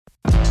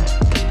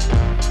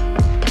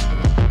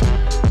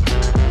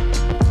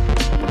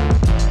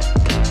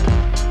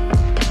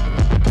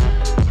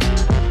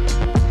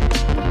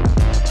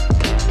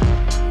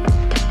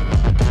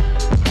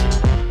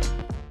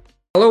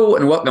Hello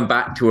and welcome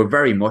back to a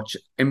very much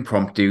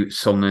impromptu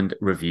Sunderland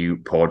review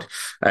pod.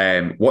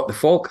 What the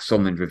fuck,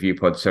 Sunderland review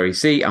pod? Sorry,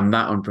 see, I'm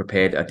that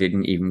unprepared. I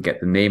didn't even get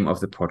the name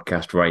of the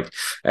podcast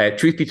right.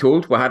 Truth be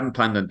told, we hadn't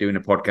planned on doing a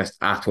podcast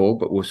at all,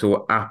 but we're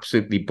so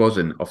absolutely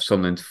buzzing of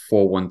Sunderland's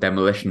 4-1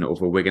 demolition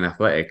over Wigan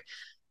Athletic.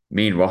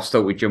 Me and Ross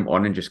thought we'd jump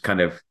on and just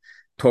kind of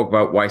talk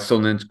about why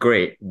Sunderland's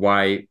great,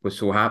 why we're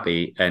so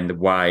happy, and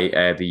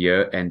why the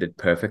year ended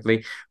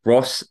perfectly.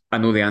 Ross, I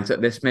know the answer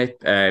to this,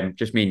 mate.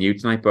 Just me and you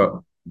tonight, but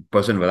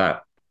buzzing with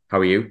that. How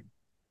are you?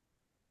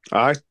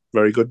 Aye,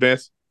 very good,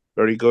 mate.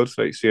 Very good.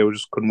 Like you say, we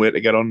just couldn't wait to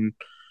get on and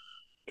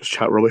just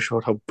chat rubbish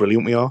about how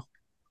brilliant we are.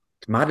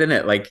 It's mad, isn't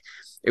it? Like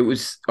it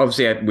was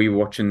obviously we were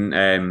watching.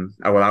 Well,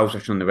 I was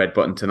watching on the Red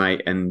Button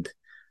tonight, and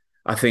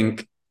I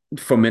think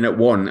from minute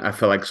one, I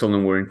felt like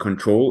Sunderland were in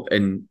control.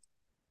 And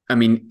I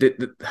mean,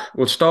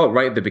 we'll start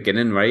right at the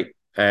beginning, right?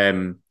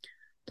 The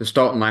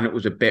starting lineup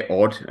was a bit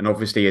odd, and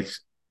obviously it's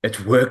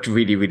worked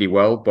really, really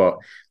well. But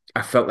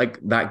I felt like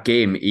that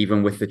game,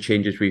 even with the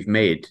changes we've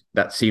made,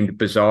 that seemed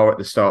bizarre at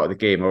the start of the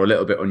game, or a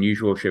little bit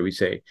unusual, shall we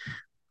say?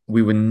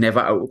 We were never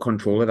out of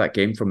control of that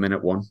game from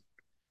minute one.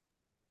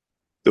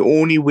 The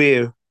only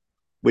way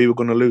we were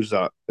going to lose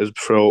that is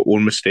for our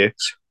own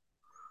mistakes.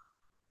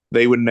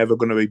 They were never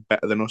going to be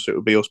better than us. It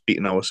would be us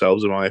beating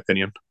ourselves, in my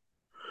opinion.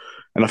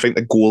 And I think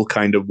the goal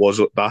kind of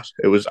was that.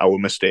 It was our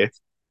mistake.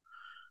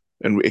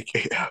 And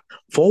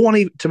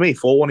 4-1, to me,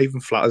 4-1 even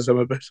flatters them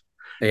a bit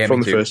Yeah, me from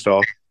the too. first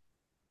half.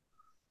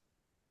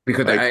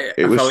 Because Like, I,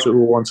 it I was felt so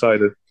one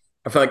sided.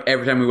 I felt like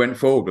every time we went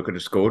forward, we could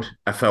have scored.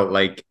 I felt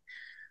like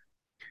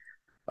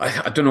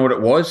I don't know what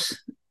it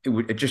was.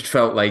 It just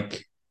felt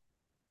like,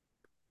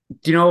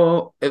 do you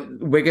know,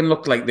 Wigan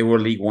looked like they were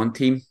a League One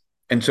team,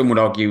 and some would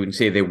argue and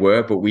say they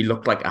were, but we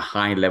looked like a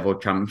high level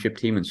Championship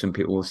team, and some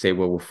people will say,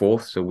 well, we're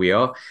fourth, so we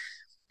are.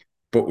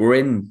 But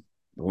we're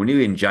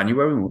nearly in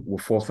January, and we're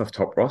fourth off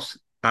top, Ross.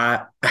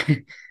 I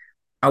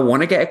I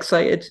want to get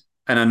excited,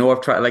 and I know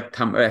I've tried to like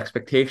tamper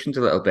expectations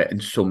a little bit,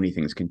 and so many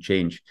things can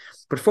change.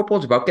 But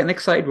football's about getting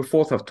excited. We're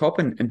fourth off top,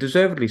 and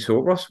deservedly so,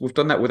 Ross. We've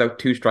done that without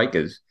two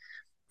strikers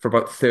for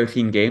about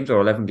 13 games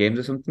or 11 games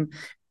or something.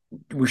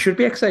 We should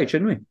be excited,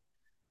 shouldn't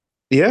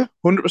we? Yeah,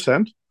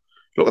 100%.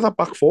 Look at that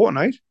back four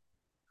tonight.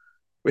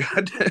 We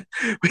had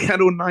we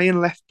had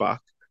O'Nien left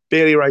back,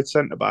 Bailey right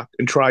centre back,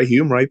 and Try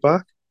Hume right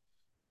back.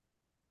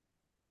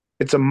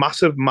 It's a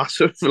massive,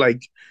 massive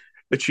like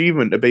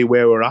achievement to be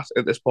where we're at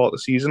this part of the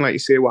season. Like you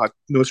say, we had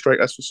no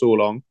strikers for so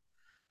long,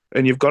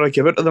 and you've got to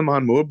give it to the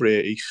man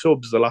Mowbray. He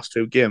subs the last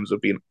two games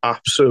have been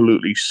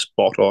absolutely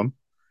spot on.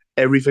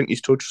 Everything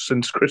he's touched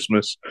since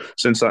Christmas,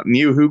 since that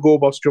new Hugo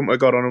Boss jumper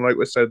got on him, like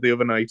we said the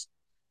other night,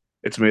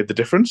 it's made the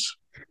difference.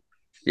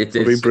 It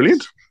We've been is.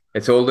 brilliant.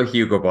 It's all the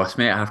Hugo Boss,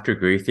 mate. I have to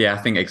agree with you. I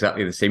think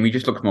exactly the same. He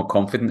just looks more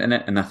confident in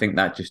it, and I think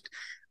that just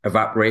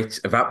evaporates.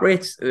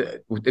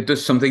 It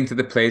does something to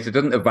the players. It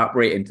doesn't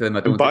evaporate into them. I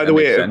And don't think by that the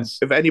way, makes sense.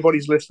 if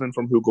anybody's listening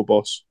from Hugo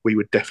Boss, we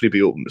would definitely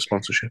be open to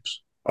sponsorships.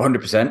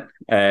 100%.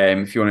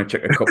 If you want to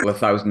chuck a couple of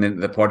thousand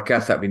into the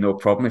podcast, that'd be no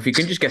problem. If you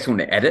can just get someone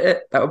to edit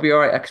it, that would be all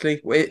right.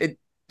 Actually,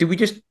 do we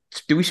just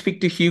do we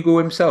speak to Hugo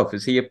himself?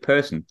 Is he a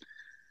person?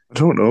 I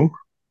don't know.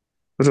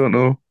 I don't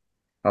know.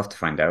 I'll have to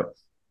find out.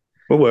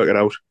 We'll work it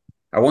out.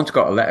 I once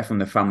got a letter from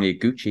the family of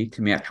Gucci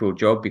to my actual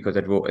job because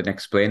I'd wrote an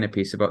explainer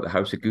piece about the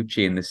House of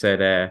Gucci, and they said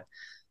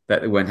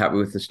that they weren't happy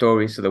with the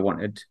story, so they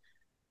wanted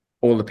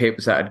all the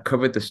papers that had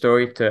covered the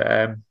story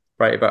to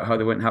write about how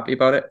they weren't happy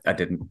about it. I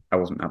didn't. I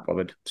wasn't that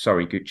bothered.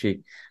 Sorry,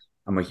 Gucci.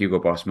 I'm a Hugo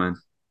Boss man.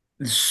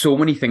 There's so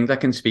many things I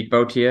can speak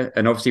about here,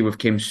 and obviously we've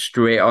came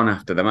straight on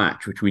after the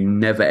match, which we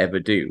never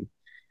ever do.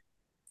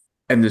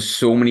 And there's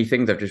so many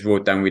things I've just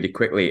wrote down really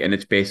quickly, and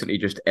it's basically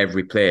just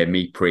every player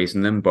me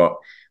praising them. But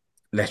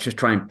let's just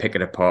try and pick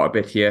it apart a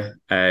bit here.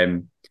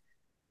 I'll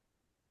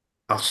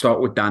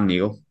start with Dan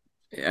Neil,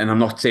 and I'm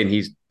not saying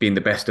he's been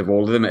the best of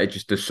all of them. It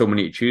just there's so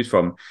many to choose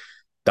from.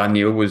 Dan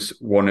Neil was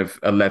one of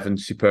 11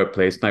 superb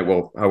players tonight.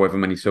 Well, however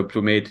many subs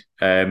were made.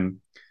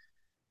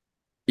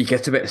 He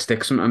gets a bit of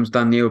stick sometimes,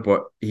 Dan Neil,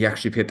 but he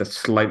actually played a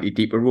slightly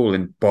deeper role.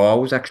 And Bar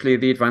was actually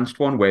the advanced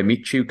one, where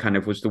Michu kind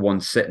of was the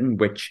one sitting,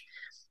 which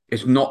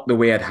is not the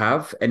way I'd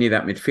have any of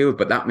that midfield.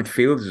 But that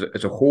midfield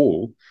as a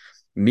whole,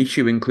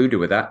 Michu included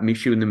with that,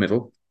 Michu in the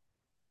middle,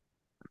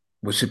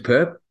 was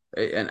superb.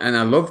 And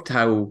I loved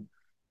how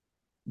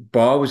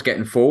Bar was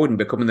getting forward and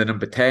becoming the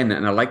number 10.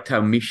 And I liked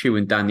how Mishu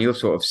and Daniel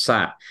sort of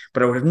sat,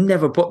 but I would have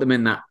never put them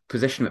in that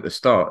position at the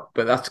start.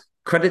 But that's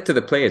credit to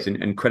the players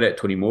and credit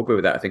to Tony Mowbray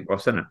with that, I think,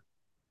 Ross, isn't it?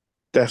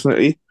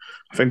 Definitely.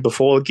 I think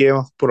before the game,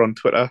 I put on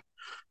Twitter,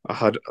 I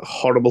had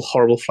horrible,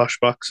 horrible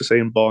flashbacks to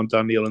seeing Bar and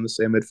Daniel in the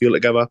same midfield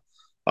together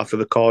after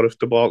the Cardiff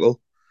debacle.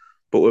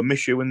 But with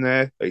Mishu in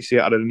there, like you see,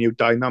 it added a new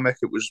dynamic.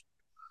 It was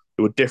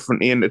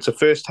different, and it's the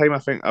first time I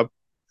think I've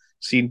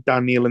seen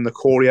Daniel in the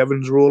Corey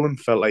Evans role and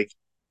felt like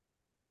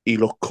he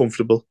looked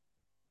comfortable.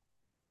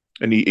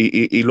 And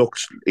he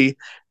looks I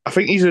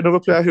think he's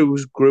another player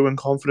who's grew in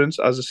confidence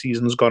as the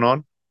season's gone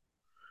on.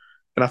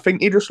 And I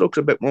think he just looks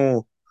a bit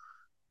more,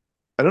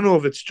 I don't know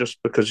if it's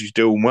just because he's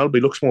doing well, but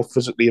he looks more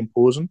physically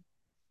imposing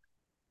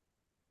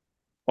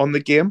on the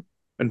game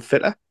and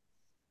fitter.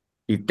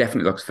 He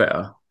definitely looks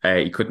fitter.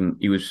 He couldn't.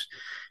 He was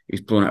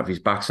blown out of his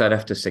backside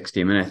after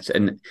 60 minutes.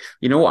 And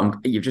you know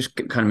what? You've just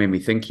kind of made me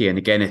think here. And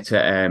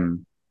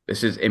again,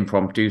 this is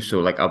impromptu, so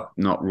like I've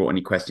not wrote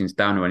any questions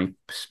down or any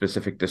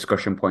specific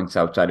discussion points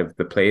outside of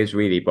the players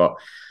really. But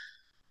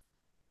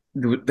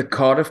the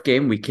Cardiff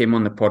game, we came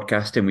on the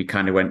podcast and we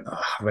kind of went,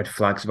 oh, red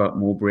flags about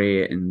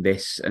Mowbray and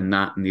this and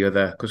that and the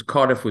other, because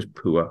Cardiff was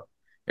poor.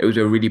 It was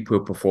a really poor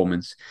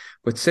performance.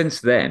 But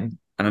since then,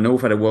 and I know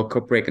we've had a World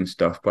Cup break and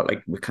stuff, but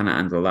like we kind of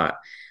handle that.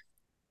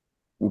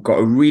 We've got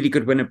a really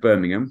good win at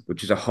Birmingham,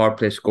 which is a hard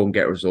place to go and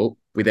get a result.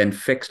 We then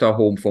fixed our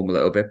home form a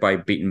little bit by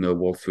beating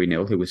Millwall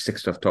 3-0, who was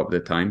sixth off top at the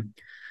time.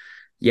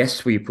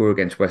 Yes, we were poor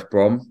against West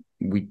Brom.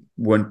 We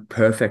weren't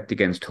perfect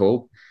against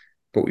Hull,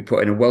 but we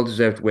put in a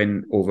well-deserved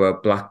win over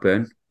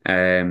Blackburn,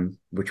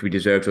 which we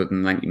deserved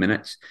within 90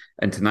 minutes.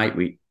 And tonight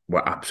we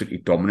were absolutely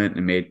dominant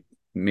and made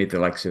the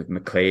likes of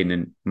McLean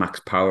and Max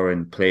Power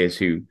and players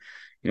who,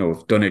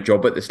 have done a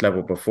job at this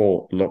level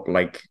before look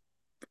like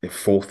the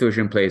fourth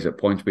division players at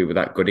points. We were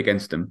that good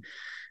against them.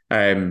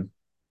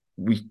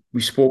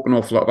 We spoke an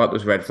awful lot about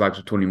those red flags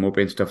with Tony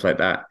Mowbray and stuff like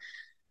that.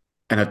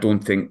 And I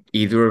don't think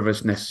either of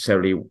us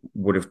necessarily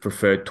would have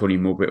preferred Tony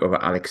Mowbray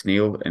over Alex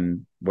Neil.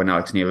 And when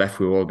Alex Neil left,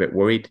 we were all a bit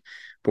worried.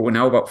 But we're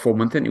now about 4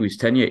 months into his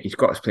tenure. He's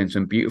got us playing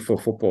some beautiful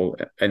football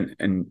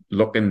and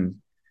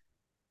looking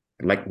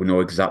like we know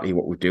exactly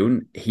what we're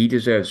doing. He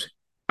deserves,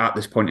 at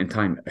this point in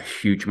time, a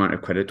huge amount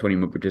of credit, Tony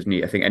Mowbray, doesn't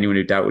he? I think anyone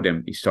who doubted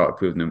him, he started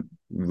proving them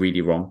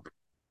really wrong.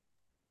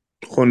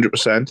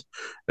 100%.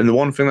 And the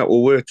one thing that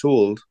we were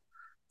told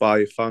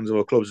by fans of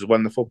our clubs is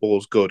when the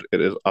football's good,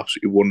 it is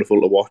absolutely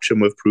wonderful to watch, and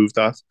we've proved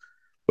that.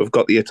 We've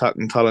got the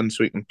attacking talent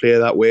so we can play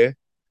that way.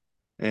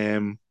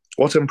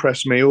 What's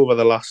impressed me over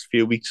the last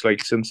few weeks,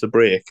 like since the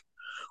break,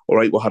 all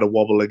right, we had a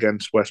wobble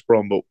against West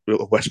Brom,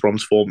 but West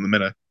Brom's form in the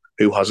minute,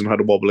 who hasn't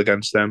had a wobble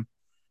against them?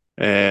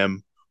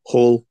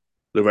 Hull,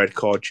 the red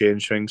card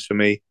changed things for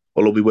me.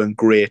 Although we weren't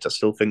great, I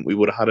still think we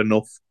would have had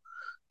enough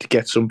to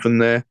get something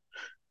there.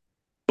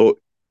 But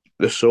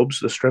the subs,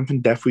 the strength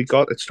and depth we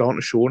got, it's starting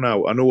to show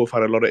now. I know we've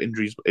had a lot of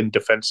injuries in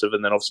defensive,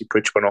 and then obviously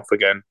Pritch went off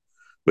again,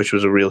 which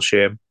was a real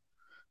shame.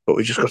 But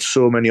we just got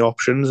so many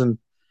options, and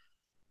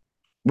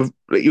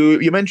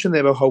you mentioned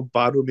there about how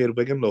bad we made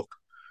Wigan look.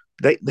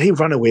 They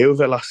ran away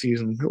with it last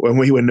season when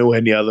we were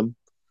nowhere near them,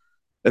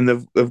 and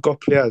they've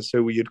got players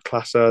who you'd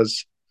class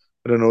as,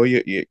 I don't know,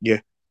 you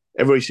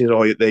everybody says,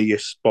 oh, they're your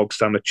bog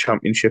standard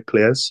championship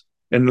players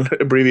in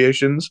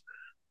abbreviations,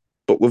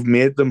 but we've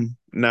made them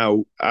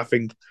now, I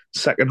think,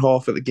 second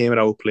half of the game at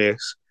our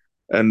place,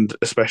 and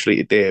especially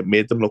today,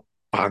 made them look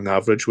bang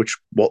average, which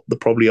what they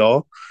probably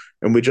are.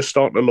 And we're just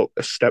starting to look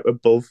a step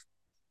above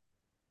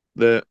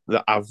the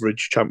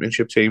average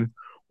championship team.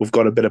 We've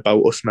got a bit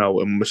about us now,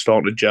 and we're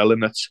starting to gel.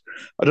 And that's,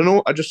 I don't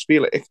know, I just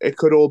feel like it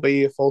could all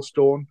be a false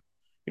dawn.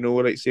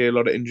 Like say a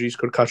lot of injuries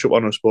could catch up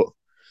on us, but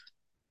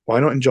why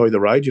not enjoy the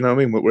ride? You know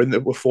what I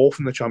mean? We're fourth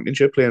in the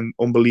championship, playing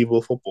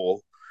unbelievable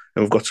football,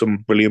 and we've got some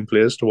brilliant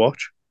players to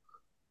watch.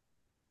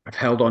 I've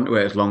held on to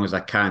it as long as I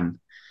can,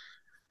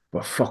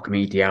 but fuck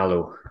me,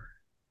 Diallo.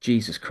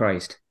 Jesus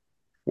Christ.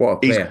 What a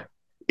player.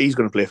 He's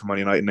going to play for Man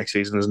United next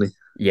season, isn't he?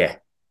 Yeah.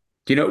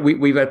 Do you know,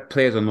 we've had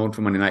players on loan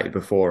from Man United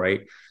before,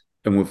 right?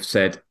 And we've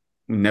said,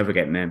 we're never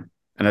getting them.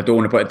 And I don't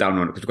want to put it down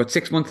on it because we've got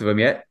 6 months of them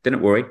yet.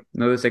 Didn't worry.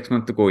 Another 6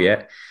 months to go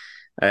yet.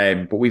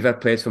 But we've had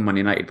players from Man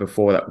United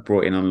before that were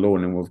brought in on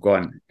loan, and we've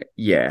gone,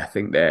 yeah, I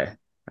think they're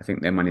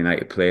Man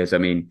United players. I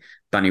mean,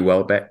 Danny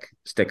Welbeck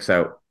sticks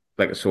out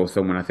like a sore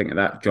thumb when I think of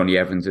that. Johnny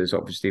Evans is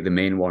obviously the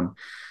main one.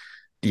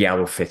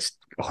 Diallo fits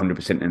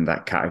 100% in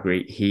that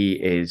category. He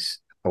is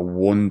a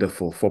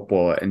wonderful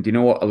footballer. And do you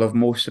know what I love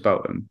most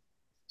about him?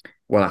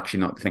 Well,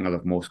 actually, not the thing I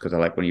love most, because I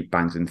like when he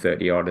bangs in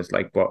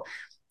 30-yarders, but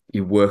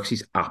he works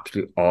his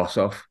absolute arse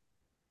off.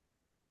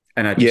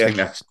 And I just think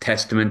that's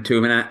testament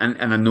to him.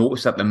 And I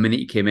noticed that the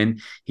minute he came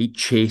in, he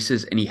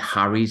chases and he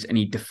harries and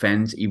he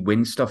defends, he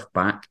wins stuff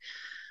back.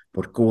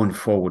 But going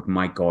forward,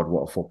 my God,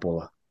 what a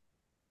footballer.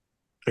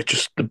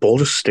 The ball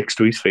just sticks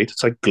to his feet.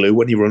 It's like glue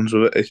when he runs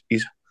with it.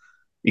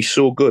 He's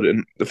so good.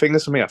 And the thing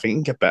is, for me, I think he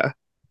can get better.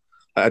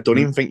 I don't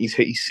even think he's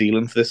hit his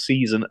ceiling for this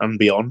season and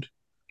beyond.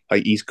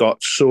 Like, he's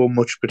got so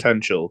much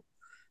potential.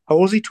 How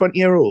old is he?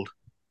 20-year-old?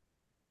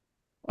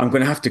 I'm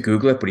going to have to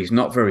Google it, but he's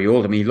not very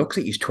old. I mean, he looks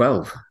like he's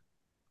 12,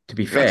 to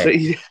be fair.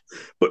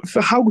 But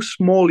for how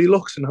small he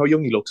looks and how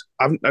young he looks,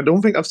 I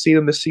don't think I've seen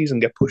him this season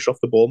get pushed off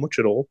the ball much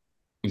at all.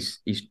 He's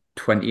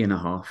 20 and a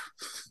half.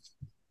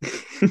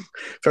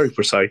 Very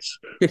precise.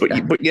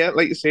 But yeah,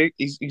 like you say,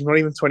 he's not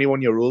even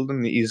 21-year-old,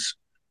 and he's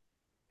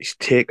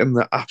taken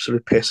the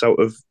absolute piss out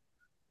of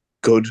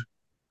good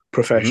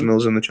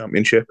professionals in the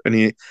championship,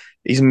 and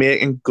he's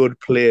making good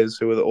players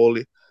who are the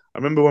only. I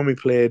remember when we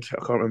played, I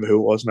can't remember who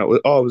it was now.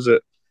 Was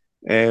it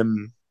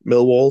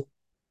Millwall?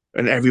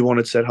 And everyone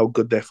had said how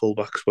good their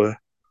fullbacks were,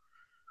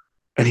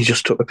 and he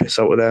just took the piss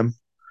out of them.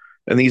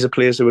 And these are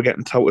players who were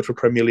getting touted for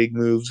Premier League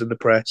moves in the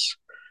press.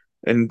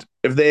 And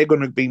if they're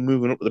going to be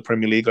moving up to the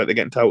Premier League like they're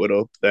getting touted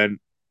up, then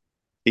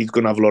he's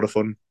going to have a lot of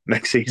fun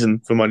next season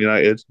for Man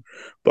United.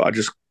 But I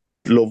just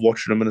love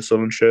watching him in a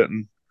Sunderland shirt,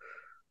 and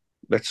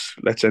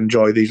let's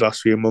enjoy these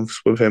last few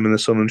months with him in the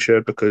Sunderland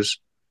shirt because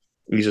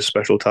he's a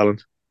special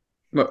talent.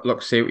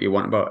 Look, say what you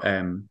want about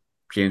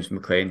James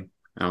McLean.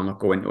 I'll not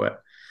go into it.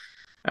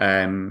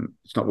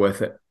 It's not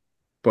worth it.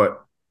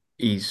 But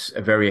he's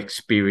a very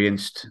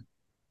experienced,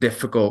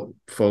 difficult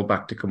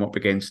fullback to come up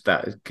against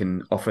that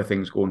can offer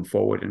things going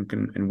forward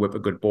and whip a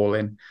good ball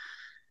in.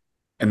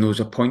 And there was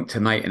a point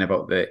tonight in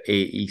about the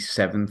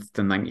 87th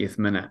to 90th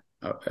minute,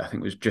 I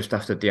think it was just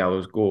after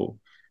Diallo's goal,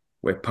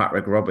 where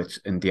Patrick Roberts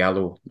and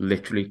Diallo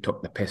literally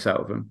took the piss out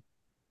of him.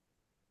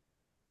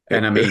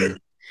 And I mean,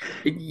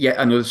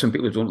 yeah, I know some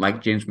people don't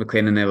like James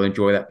McLean and they'll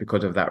enjoy that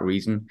because of that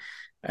reason.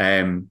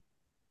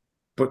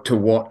 But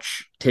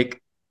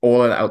take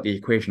all of that out of the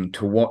equation,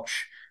 to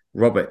watch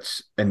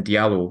Roberts and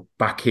Diallo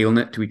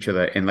backheeling it to each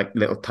other in like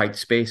little tight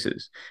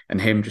spaces and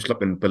him just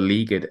looking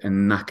beleaguered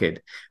and knackered.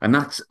 And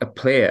that's a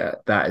player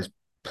that has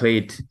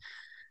played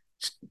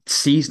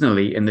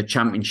seasonally in the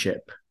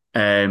Championship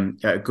at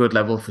a good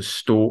level for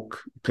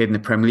Stoke, played in the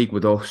Premier League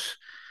with us.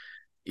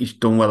 He's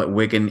done well at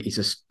Wigan. He's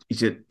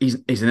an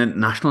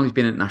international. He's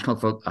been international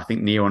for, I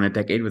think, near on a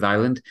decade with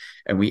Ireland.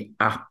 And we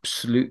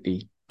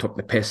absolutely took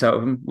the piss out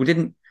of him. We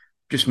didn't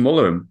just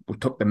muller him. We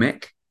took the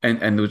mick. And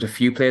there was a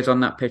few players on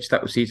that pitch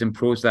that were season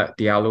pros that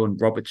Diallo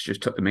and Roberts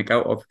just took the mick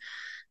out of.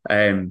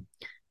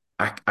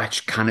 I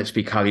just cannot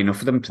speak highly enough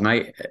of them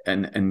tonight.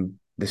 And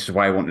this is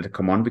why I wanted to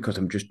come on, because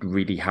I'm just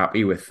really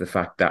happy with the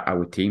fact that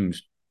our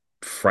team's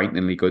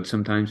frighteningly good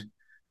sometimes.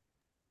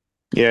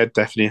 Yeah,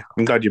 definitely.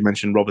 I'm glad you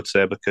mentioned Roberts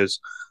there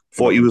because I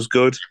thought he was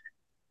good.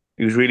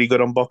 He was really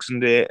good on Boxing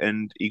Day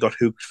and he got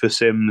hooked for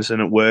Sims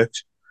and it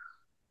worked.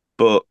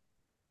 But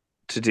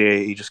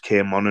today he just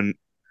came on and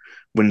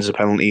wins a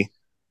penalty,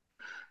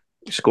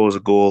 scores a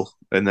goal,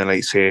 and then, like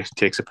you say,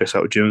 takes a piss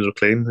out of James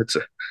McLean. It's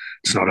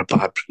not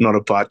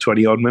a bad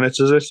 20 odd minutes,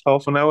 is it?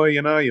 Half an hour,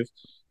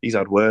 he's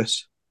had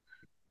worse.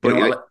 But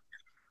you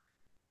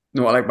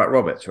know what I like about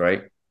Roberts,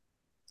 right?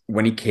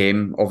 When he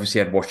came,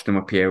 obviously I'd watched him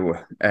up here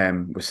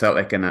with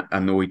Celtic, and I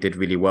know he did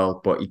really well,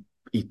 but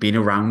he'd been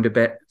around a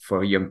bit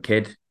for a young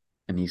kid,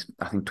 and he's,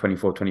 I think,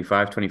 24,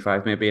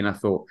 25 maybe, and I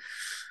thought,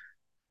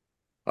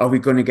 are we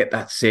going to get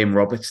that same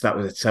Roberts that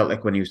was at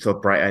Celtic when he was still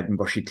bright-eyed and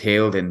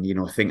bushy-tailed and,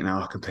 thinking,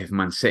 I can play for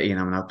Man City and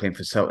I'm now playing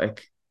for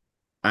Celtic?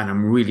 And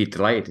I'm really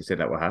delighted to say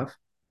that we have.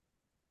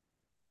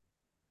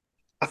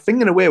 I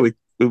think in a way we've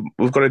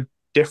got a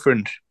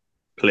different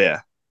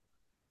player.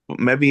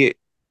 Maybe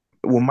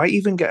we might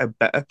even get a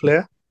better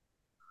player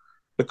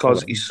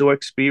because he's so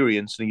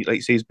experienced and like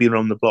you say, he's been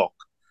around the block.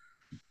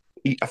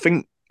 I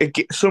think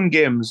some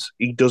games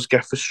he does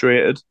get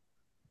frustrated,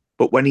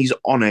 but when he's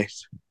on it,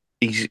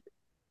 he's,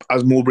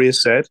 as Mowbray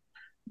has said,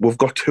 we've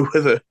got two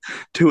of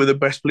the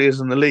best players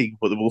in the league,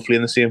 but they both play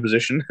in the same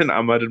position, and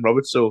Ahmad and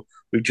Roberts. So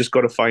we've just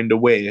got to find a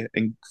way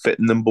and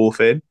fitting them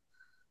both in.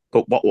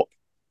 But what do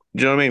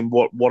you know what I mean?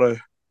 What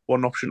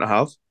an option to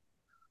have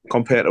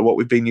compared to what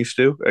we've been used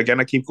to. Again,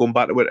 I keep going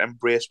back to it,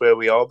 embrace where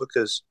we are,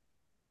 because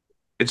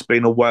it's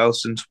been a while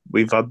since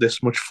we've had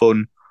this much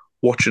fun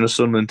watching a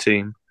Sunderland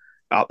team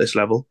at this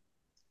level.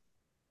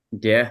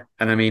 Yeah,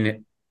 and I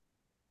mean,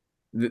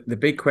 the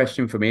big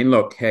question for me, and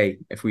look, hey,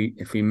 if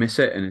we miss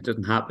it and it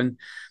doesn't happen,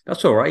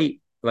 that's all right.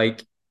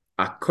 Like,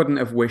 I couldn't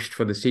have wished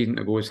for the season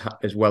to go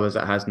as well as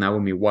it has now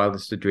in my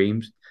wildest of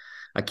dreams.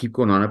 I keep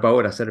going on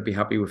about it. I said I'd be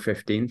happy with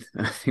 15th,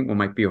 and I think we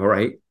might be all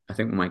right. I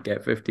think we might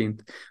get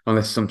 15th,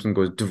 unless something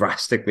goes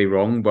drastically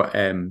wrong. But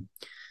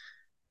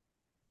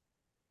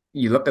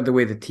you look at the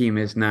way the team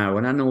is now,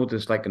 and I know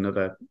there's like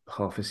another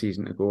half a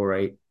season to go,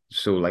 right?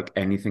 So like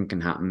anything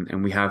can happen,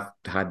 and we have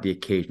had the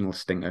occasional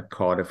stinker.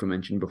 Cardiff, we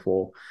mentioned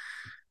before.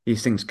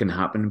 These things can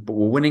happen, but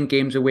we're winning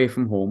games away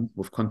from home.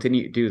 We've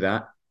continued to do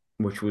that,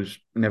 which was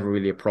never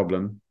really a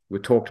problem. We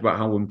talked about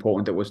how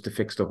important it was to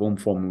fix the home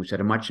form. And we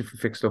said, imagine if we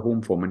fixed the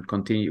home form and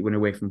continue to win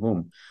away from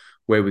home,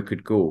 where we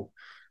could go.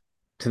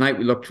 Tonight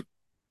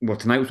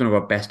tonight was one of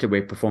our best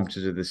away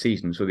performances of the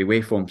season. So the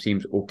away form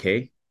seems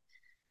okay.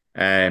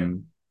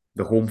 The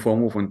home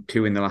form, we've won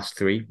 2 in the last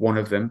 3. One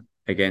of them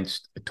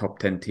against a top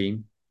 10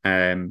 team.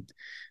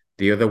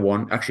 The other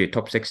one, actually a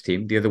top 6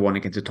 team. The other one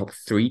against a top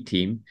 3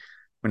 team.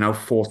 We're now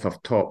 4th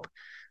off top.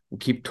 We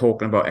keep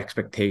talking about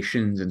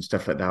expectations and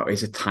stuff like that.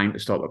 Is it time to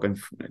start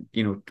looking,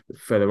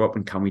 further up?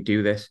 And can we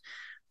do this?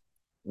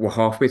 We're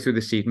halfway through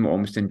the season. We're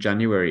almost in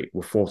January.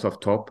 We're 4th off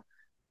top.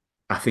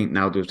 I think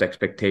now those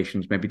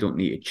expectations maybe don't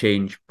need to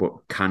change, but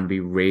can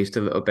be raised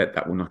a little bit,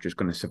 that we're not just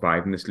going to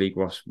survive in this league,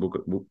 Ross.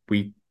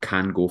 We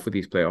can go for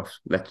these playoffs.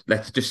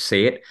 Let's just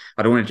say it.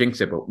 I don't want to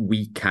jinx it, but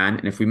we can.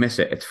 And if we miss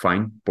it, it's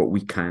fine. But we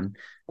can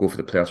go for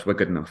the playoffs. We're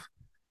good enough.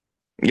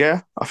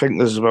 Yeah, I think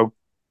there's about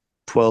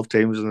 12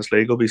 teams in this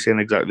league will be saying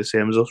exactly the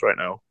same as us right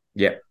now.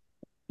 Yeah.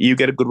 You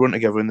get a good run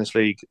together in this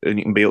league and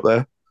you can be up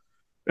there.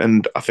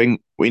 And I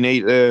think we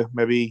need to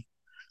maybe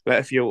let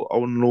a few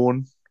on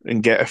loan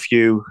and get a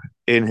few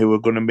in who are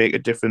going to make a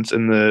difference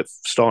in the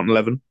starting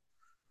 11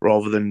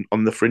 rather than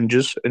on the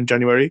fringes in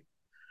January,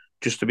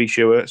 just to be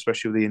sure,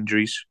 especially with the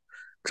injuries.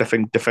 because I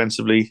think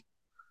defensively,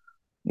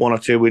 one or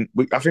two,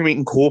 I think we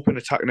can cope in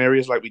attacking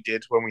areas like we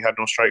did when we had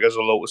no strikers,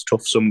 although it was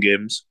tough some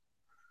games.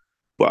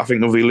 But I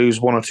think if we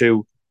lose one or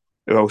two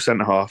of our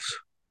centre halves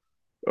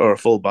or a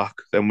full back,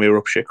 then we're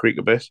up shit creek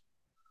a bit.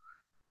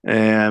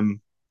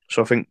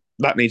 So I think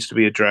that needs to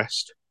be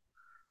addressed.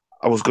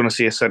 I was going to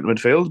say a centre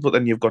midfield, but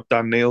then you've got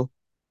Dan Neil,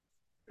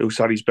 who's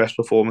had his best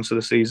performance of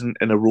the season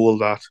in a role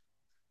that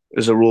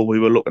is a role we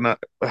were looking at.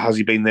 Has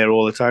he been there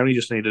all the time? He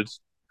just needed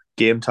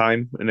game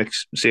time. And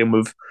same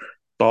with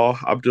Bar.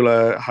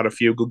 Abdullah had a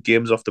few good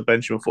games off the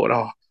bench and we thought,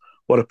 oh,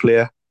 what a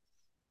player.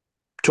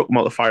 Took him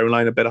out the firing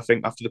line a bit, I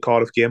think, after the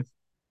Cardiff game.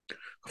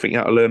 I think he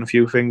had to learn a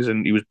few things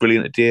and he was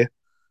brilliant today.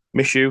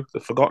 Mishu,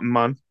 the forgotten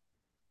man.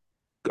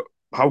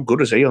 How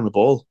good is he on the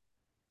ball?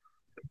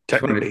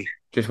 Technically.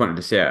 Just wanted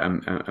to say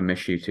I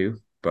miss you too,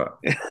 but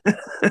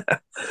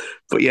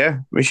but yeah,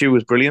 Mishu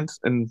was brilliant,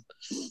 and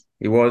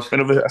he was.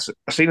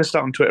 I seen a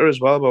stat on Twitter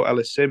as well about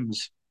Ellis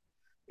Sims.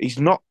 He's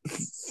not,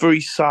 for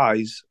his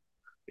size,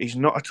 he's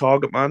not a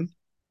target man,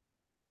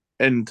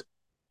 and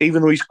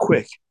even though he's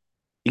quick,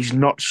 he's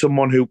not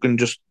someone who can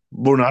just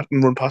run at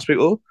and run past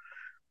people.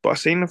 But I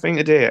seen the thing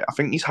today. I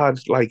think he's had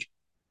like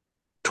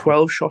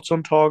 12 shots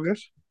on target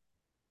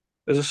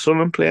as a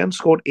Sunderland player and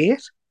scored 8,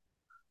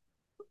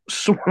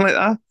 something like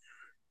that.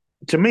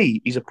 To me,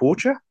 he's a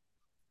poacher,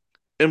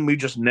 and we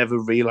just never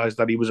realised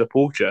that he was a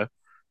poacher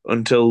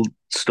until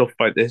stuff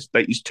like this,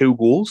 like his 2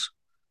 goals.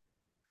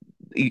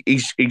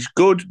 He's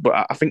good,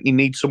 but I think he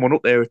needs someone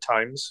up there at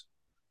times,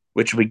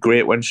 which would be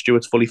great when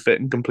Stewart's fully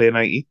fit and can play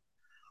 90.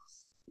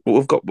 But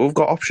we've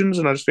got options,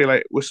 and I just feel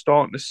like we're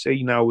starting to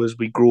see now as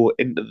we grow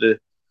into the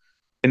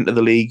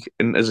league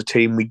and as a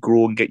team we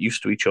grow and get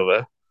used to each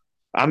other.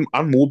 And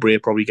Mowbray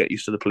probably get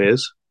used to the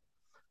players.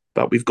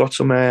 But we've got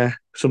some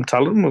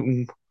talent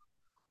and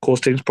cause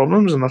teams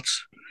problems, and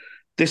that's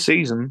this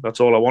season.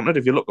 That's all I wanted.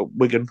 If you look at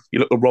Wigan, you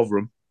look at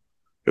Rotherham,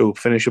 who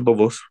finish above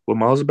us, we're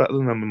miles better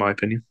than them in my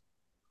opinion.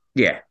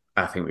 Yeah,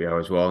 I think we are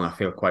as well, and I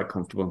feel quite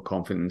comfortable and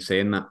confident in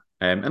saying that.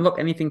 And look,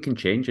 anything can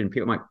change, and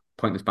people might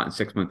point us back in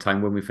 6 months'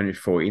 time when we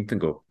finish 14th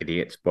and go,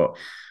 idiots, but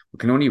we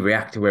can only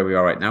react to where we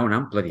are right now, and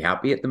I'm bloody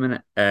happy at the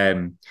minute.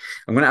 I'm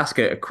going to ask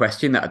a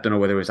question that I don't know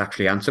whether it's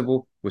actually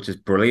answerable, which is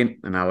brilliant,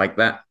 and I like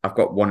that. I've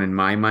got one in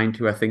my mind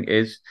who I think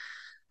is.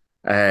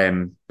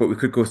 But we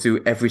could go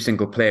through every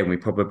single player, and we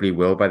probably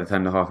will by the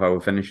time the half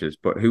hour finishes.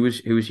 But who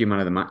was your man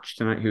of the match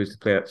tonight? Who was the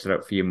player that stood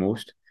out for you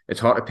most? It's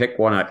hard to pick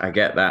one, I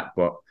get that,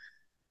 but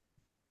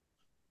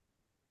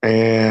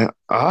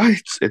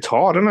It's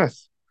hard, isn't it?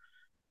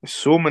 There's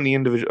so many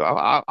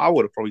individuals. I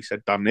would have probably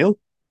said Dan Neil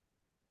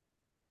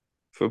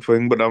for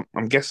thing, but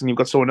I'm guessing you've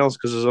got someone else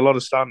because there's a lot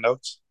of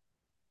standouts.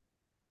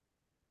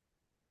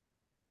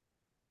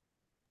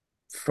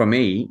 for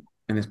me,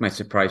 and this might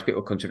surprise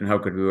people considering how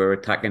good we were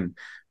attacking,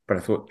 but I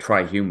thought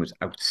Try Hume was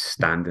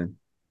outstanding.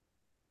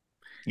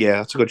 Yeah,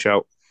 that's a good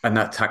shout. And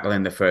that tackle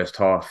in the first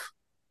half,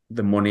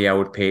 the money I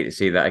would pay to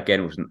see that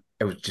again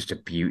it was just a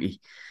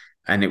beauty.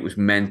 And it was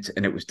meant,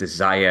 and it was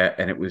desire,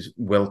 and it was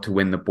will to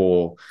win the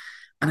ball,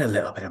 and a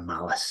little bit of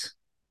malice,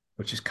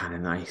 which is kind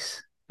of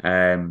nice.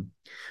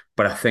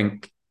 But I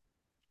think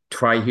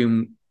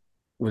Hume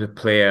was a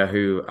player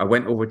who I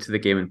went over to the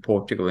game in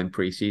Portugal in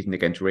pre-season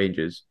against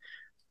Rangers,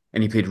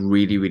 and he played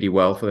really, really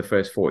well for the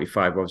first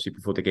 45, obviously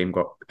before the game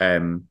got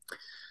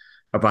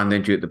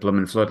abandoned due to the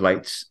blooming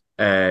floodlights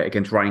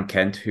against Ryan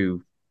Kent,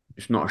 who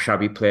is not a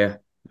shabby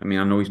player. I mean,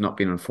 I know he's not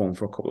been on form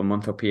for a couple of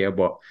months up here,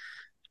 but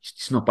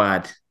it's not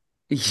bad.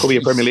 Could be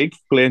a Premier League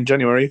play in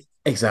January.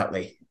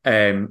 Exactly.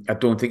 I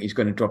don't think he's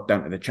going to drop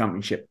down to the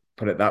Championship,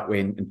 put it that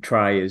way, and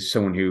try as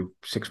someone who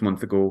 6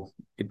 months ago,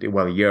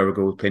 well, a year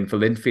ago, was playing for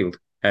Linfield,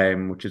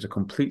 which is a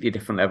completely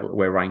different level to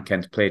where Ryan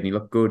Kent's played, and he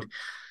looked good.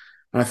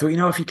 And I thought,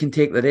 if you can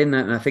take that in,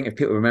 and I think if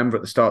people remember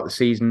at the start of the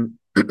season,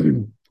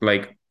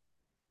 like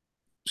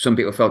some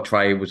people felt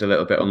Try was a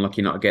little bit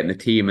unlucky not getting the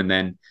team, and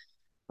then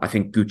I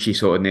think Gucci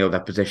sort of nailed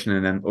that position,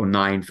 and then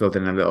O'Nien filled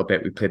in a little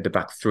bit. We played the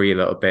back 3 a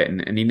little bit,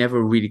 and he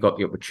never really got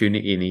the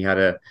opportunity, and he had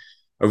a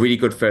really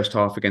good first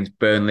half against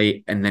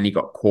Burnley, and then he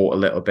got caught a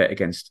little bit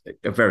against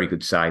a very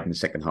good side in the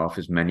second half,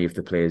 as many of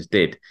the players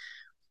did.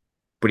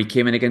 But he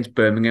came in against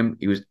Birmingham.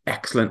 He was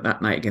excellent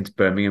that night against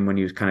Birmingham when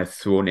he was kind of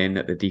thrown in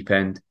at the deep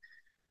end.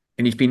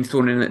 And he's been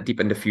thrown in at the deep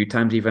end a few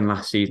times, even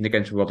last season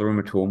against Rotherham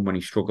at home when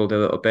he struggled a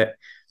little bit.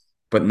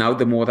 But now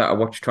the more that I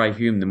watch Try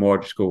Hume, the more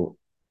I just go,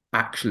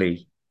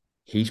 actually,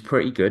 he's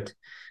pretty good.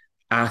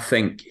 I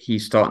think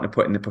he's starting to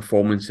put in the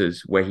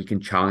performances where he can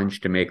challenge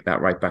to make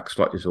that right back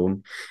slot his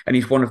own. And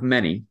he's one of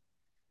many,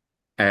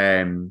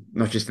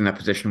 not just in that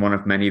position, one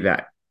of many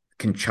that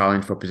can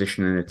challenge for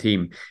position in the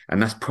team.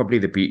 And that's probably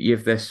the beauty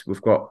of this.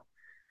 We've got,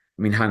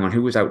 I mean, hang on,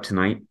 who was out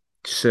tonight?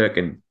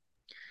 Sirkin.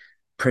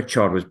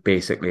 Pritchard was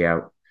basically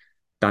out.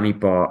 Danny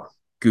Bart,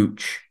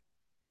 Gooch.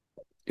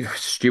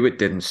 Stewart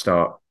didn't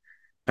start.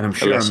 And I'm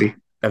sure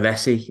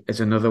Alessi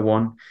is another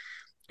one.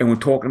 And we're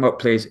talking about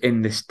players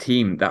in this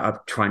team that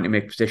are trying to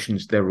make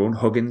positions their own.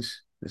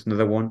 Huggins is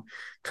another one,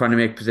 trying to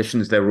make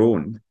positions their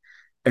own.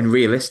 And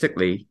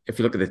realistically, if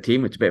you look at the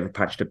team, it's a bit of a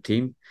patched up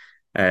team.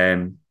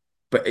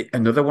 But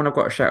another one I've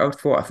got a shout out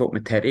for, I thought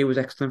Matete was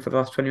excellent for the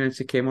last 20 minutes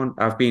he came on.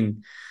 I've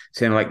been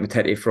saying I like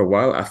Matete for a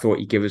while. I thought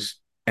he'd give us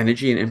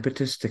energy and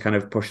impetus to kind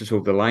of push us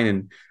over the line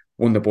and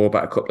won the ball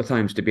back a couple of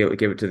times to be able to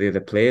give it to the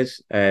other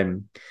players.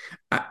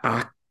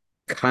 I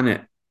kind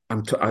of,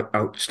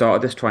 I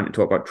started this trying to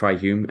talk about Tri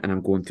Hume and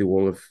I'm going through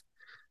all of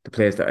the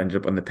players that ended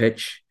up on the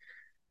pitch.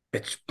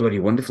 It's bloody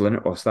wonderful, isn't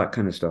it? What's that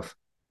kind of stuff?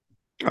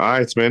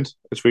 It's meant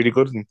it's really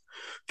good and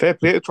fair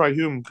play to Try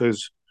Hume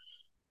because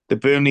the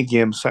Burnley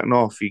game setting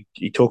off,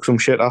 he took some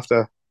shit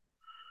after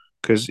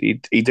because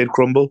he did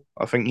crumble.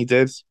 I think he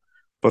did,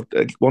 but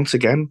once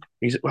again,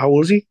 he's how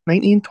old is he?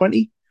 19,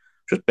 20?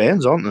 Just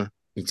Bairns, aren't they?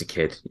 He's a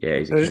kid. Yeah,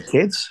 he's a They're just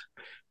kid. kids,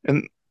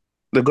 and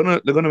they're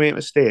gonna make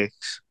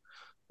mistakes.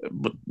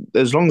 But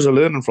as long as they're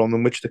learning from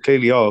them, which they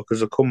clearly are, because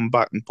they're coming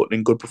back and putting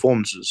in good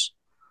performances,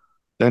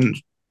 then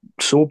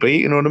so be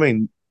it. You know what I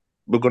mean?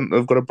 They've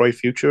got a bright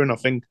future, and I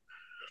think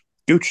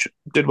Gooch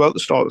did well at the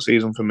start of the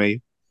season for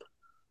me,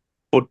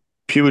 but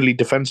purely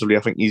defensively, I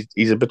think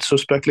he's a bit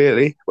suspect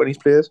lately when he's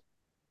played.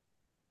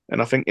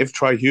 And I think if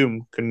Tri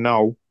Hume can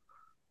now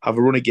have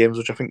a run of games,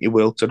 which I think he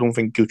will, because I don't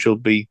think Gooch will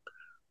be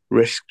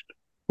risked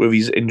with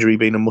his injury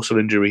being a muscle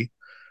injury,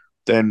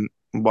 then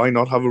why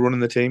not have a run in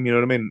the team? You know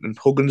what I mean? And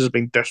Huggins has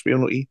been desperately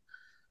unlucky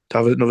to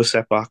have another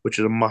setback, which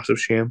is a massive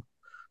shame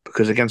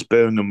because against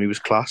Birmingham he was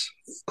class,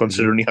 Mhm.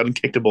 considering he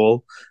hadn't kicked a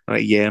ball in a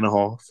year and a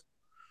half.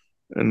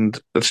 And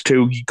that's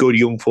two good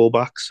young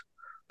fullbacks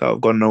that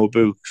have gone our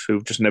books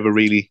who've just never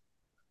really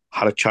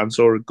had a chance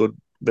or a good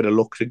bit of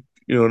luck to,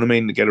 you know what I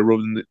mean, to get a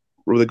run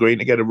the green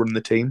to get a run in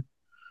the team.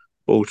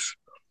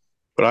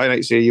 But I like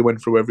to say you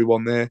went through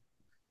everyone there.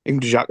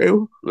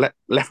 Jaco,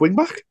 left wing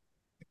back.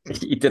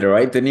 He did all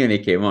right, didn't he, when he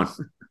came on?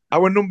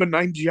 Our number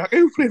nine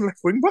Jaco playing left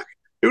wing back.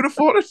 Who would have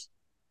thought it?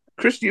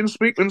 Christian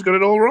Speakman's got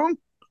it all wrong.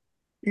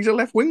 He's a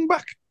left wing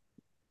back.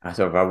 I've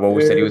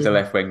always said he was a Um,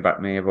 left wing back.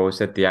 Me, I've always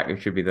said Diaco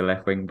should be the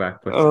left wing back.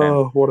 But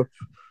oh,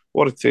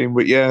 what a team!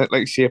 But yeah,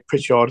 like you say,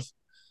 Pritchard,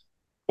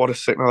 what a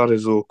signal that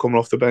is though, coming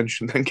off the bench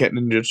and then getting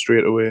injured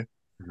straight away.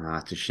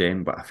 it's a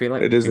shame. But I feel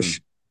like It we is a can.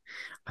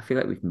 I feel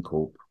like we can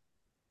cope.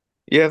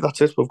 yeah,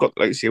 that's it. We've got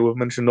like you say, we've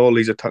mentioned all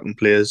these attacking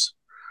players,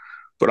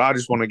 but I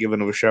just want to give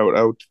another shout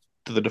out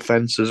to the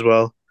defense as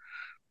well.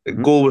 The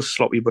Mhm. goal was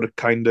sloppy, but it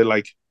kind of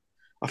like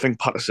I think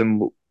Patterson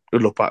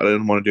would look back at it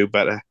and want to do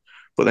better,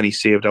 but then he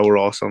saved our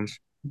arse on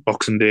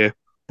Boxing Day.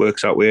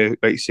 Works out where,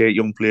 like you say,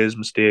 young players'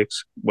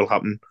 mistakes will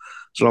happen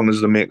as long as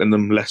they're making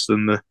them less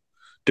than the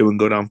doing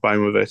good. I'm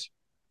fine with it.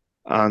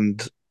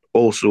 And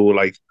also,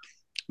 like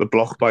the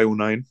block by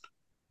 '09,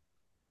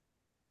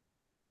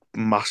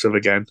 massive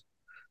again.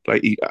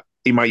 Like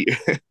he might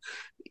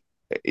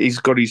he's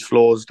got his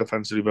flaws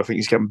defensively, but I think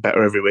he's getting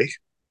better every week.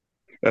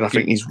 And I Do,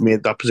 think he's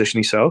made that position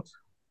himself.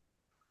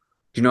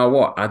 do you know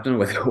what? I don't know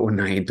whether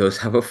O'Nien does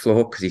have a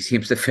flaw because he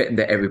seems to fit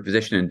into every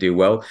position and do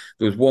well.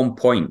 There was one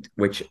point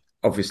which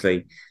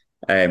obviously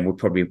would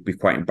probably be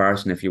quite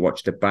embarrassing if you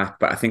watched it back,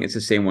 but I think it's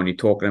the same one you're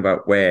talking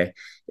about where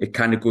it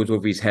kind of goes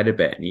over his head a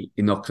bit and he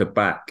knocks it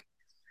back.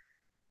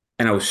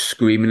 And I was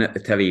screaming at the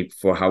telly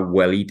for how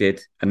well he did.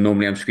 And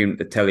normally I'm screaming at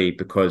the telly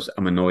because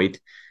I'm annoyed.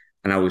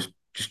 And I was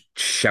just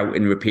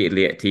shouting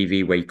repeatedly at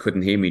TV where he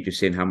couldn't hear me, just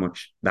saying how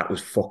much that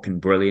was fucking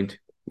brilliant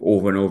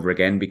over and over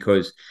again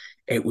because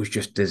it was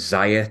just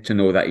desire to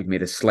know that he'd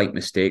made a slight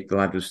mistake. The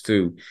lad was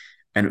through.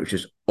 And it was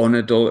just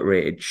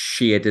unadulterated,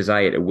 sheer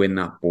desire to win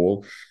that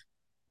ball.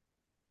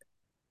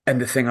 And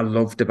the thing I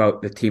loved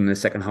about the team in the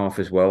second half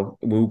as well,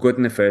 we were good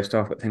in the first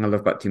half, but the thing I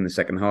love about the team in the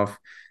second half,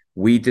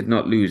 we did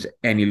not lose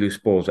any loose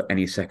balls or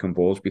any second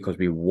balls because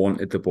we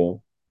wanted the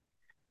ball.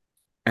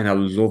 And I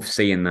love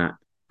seeing that.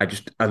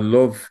 I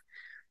love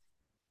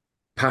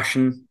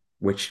passion,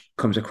 which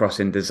comes across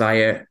in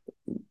desire,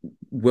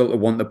 will to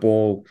want the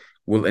ball,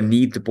 will to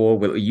need the ball,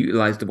 will to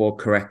utilize the ball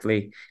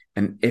correctly.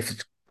 And if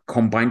it's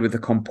combined with the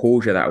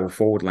composure that our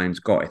forward line's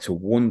got, it's a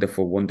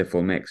wonderful,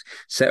 wonderful mix.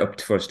 Set up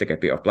for us to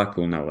get beat off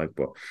Blackpool now, like,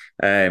 but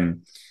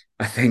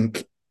I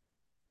think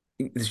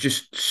there's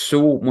just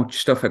so much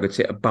stuff I could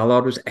say.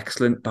 Ballard was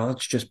excellent.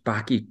 Ballard's just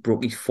back. He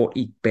broke his foot.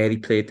 He barely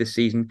played this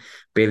season.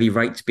 Bailey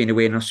Wright's been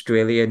away in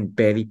Australia and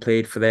barely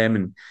played for them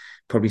and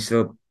probably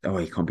still, oh,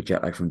 he can't be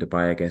jet lagged from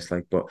Dubai, I guess.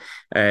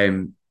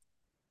 Um,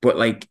 but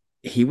like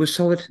he was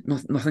solid.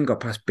 Nothing got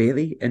past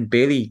Bailey, and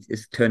Bailey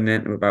is turning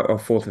into about our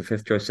fourth or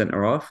fifth choice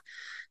centre off.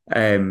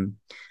 Um,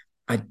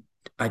 I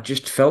I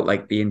just felt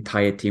like the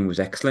entire team was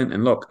excellent.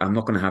 And look, I'm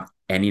not going to have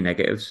any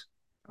negatives.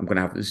 I'm going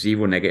to have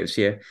zero negatives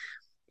here.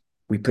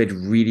 We played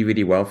really,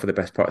 really well for the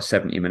best part of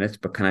 70 minutes.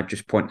 But can I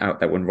just point out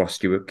that when Ross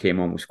Stewart came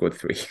on, we scored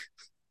three?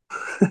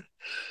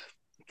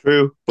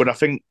 True, but I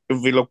think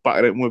if we look back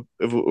at it, and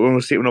when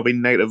we see it, we're not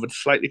being negative, but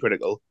slightly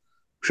critical.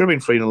 Should have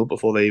been 3-0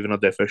 before they even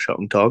had their first shot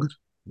on target.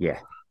 Yeah.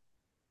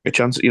 A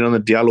chance, the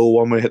Diallo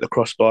one where he hit the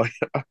crossbar.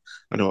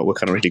 I know we're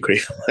kind of really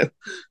great.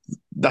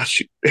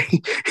 That's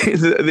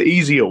the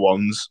easier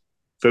ones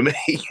for me.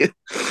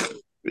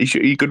 He's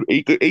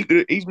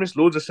missed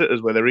loads of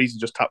sitters where they're easy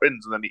just tap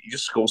ins and then he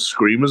just scores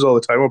screamers all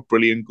the time or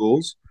brilliant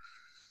goals.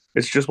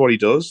 It's just what he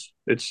does.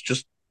 It's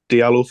just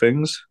Diallo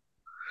things.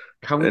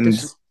 How And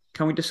dis-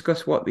 can we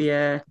discuss what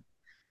the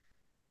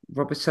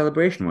Robert's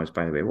celebration was?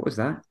 By the way, what was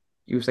that?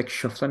 He was like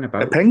shuffling A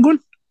about. penguin?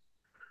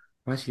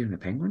 Why is he doing a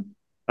penguin?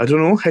 I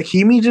don't know.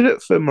 Hakimi did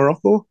it for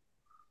Morocco.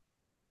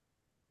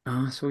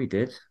 Oh, so he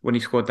did when he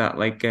scored that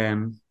like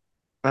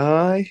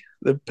Aye,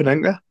 the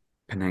Panenka.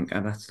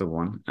 Panenka. That's the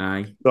one.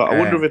 Aye. But I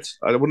wonder if it's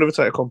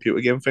like a computer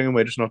game thing and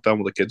we're just not down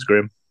with the kids'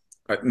 game.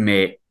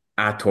 Mate,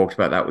 I talked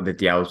about that with the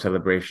Diallo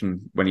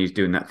celebration when he's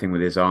doing that thing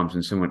with his arms,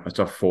 and someone it's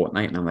off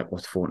Fortnite, and I'm like,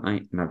 "What's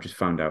Fortnite?" And I've just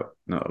found out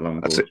not long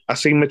ago. I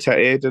seen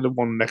Matete did the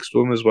one next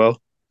to him as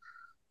well.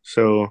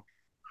 So,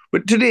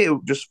 but today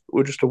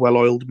we're just a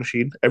well-oiled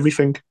machine.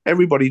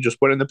 Everybody just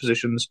went in the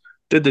positions,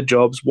 did the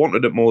jobs,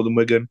 wanted it more than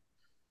Wigan.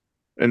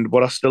 And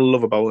what I still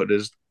love about it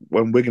is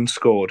when Wigan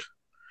scored,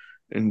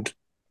 and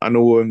I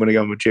know I'm going to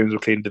go with James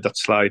McLean did that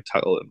slide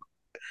tackle. And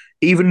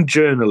even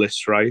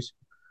journalists, right,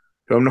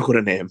 who I'm not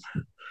going to name,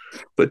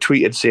 but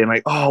tweeted saying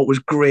like, "Oh, it was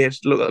great.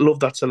 Look, I love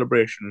that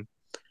celebration."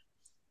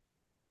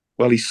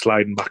 Well, he's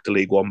sliding back to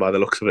League One by the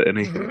looks of it,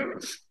 isn't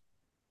he?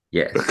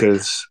 Yes,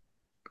 Because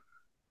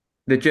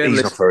the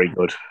he's not journalist, very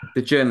good.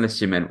 the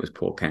journalist you meant was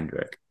Paul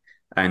Kendrick,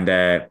 and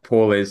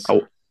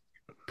Oh,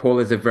 Paul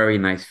is a very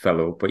nice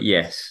fellow, but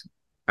yes,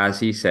 as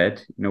he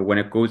said, when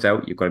it goes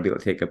out, you've got to be able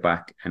to take it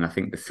back, and I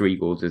think the 3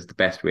 goals is the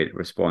best way to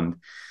respond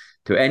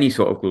to any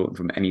sort of goal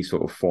from any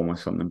sort of former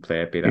Sunderland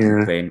player, be that yeah.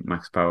 McLean,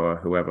 Max Power,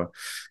 whoever.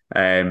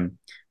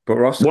 But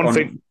Ross, One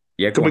thing,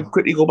 yeah, can go we on.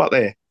 quickly go back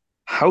there?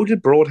 How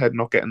did Broadhead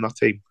not get in that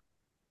team?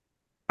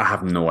 I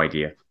have no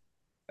idea.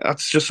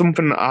 That's just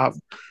something that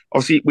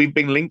obviously we've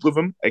been linked with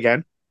him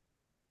again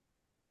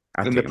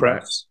I in take the him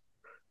back. press.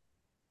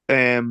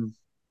 Um,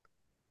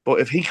 but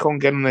if he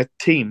can't get in a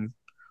team,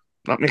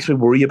 that makes me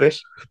worry a bit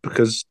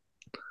because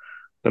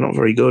they're not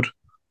very good.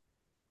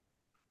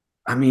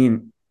 I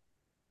mean,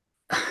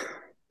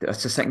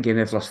 that's the second game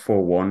they've lost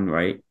 4-1,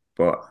 right?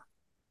 But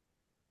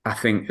I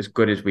think as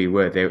good as we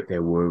were, they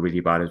were really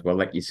bad as well.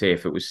 Like you say,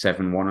 if it was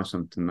 7-1 or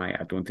something, like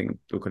I don't think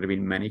there could have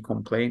been many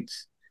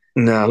complaints.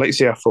 Nah, like I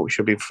say, I thought we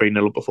should have been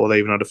 3-0 before they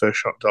even had a first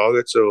shot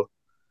target. So,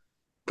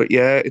 but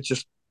yeah, it's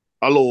just,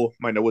 although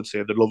mine, I would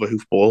say they love a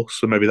hoofball,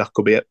 so maybe that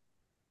could be it.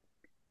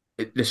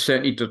 It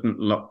certainly doesn't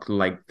look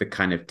like the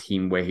kind of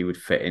team where he would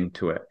fit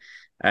into it.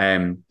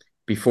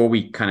 Before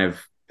we kind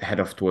of head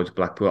off towards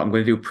Blackpool, I'm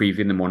going to do a preview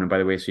in the morning, by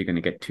the way, so you're going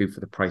to get 2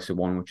 for the price of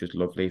 1, which is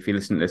lovely. If you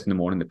listen to this in the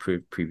morning, the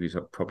previews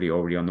are probably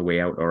already on the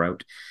way out or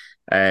out.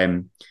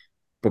 Um,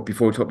 but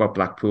before we talk about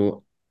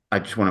Blackpool, I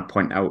just want to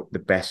point out the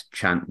best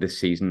chant this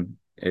season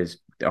is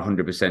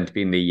 100%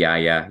 being the yeah,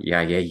 yeah,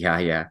 yeah, yeah, yeah,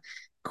 yeah.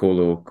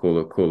 Colo,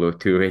 Colo, Colo,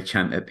 Toure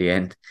chant at the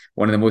end.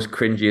 One of the most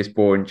cringiest,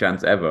 boring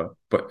chants ever.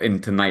 But in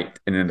tonight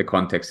and in the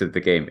context of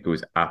the game, it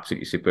was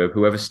absolutely superb.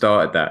 Whoever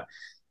started that,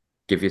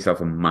 give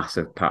yourself a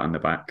massive pat on the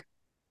back.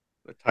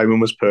 The timing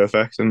was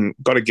perfect, and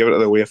got to give it to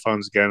the away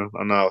fans again.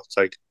 And now it's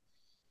like,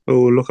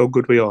 oh, look how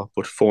good we are.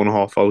 But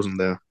 4,500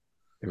 there.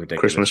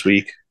 Christmas Ridiculous.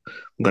 week,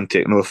 I'm going to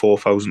take another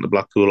 4,000 to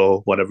Blackpool or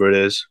whatever it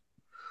is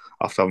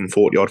after having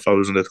 40 odd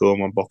thousand at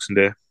home on Boxing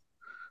Day.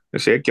 They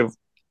say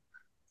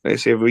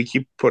if we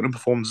keep putting in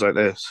performances like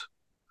this,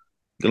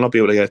 you'll not be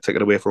able to get a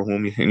ticket away from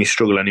home, and you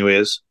struggle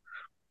anyways.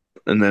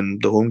 And then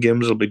the home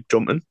games will be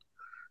jumping.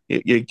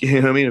 You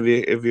know what I mean?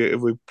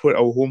 If we put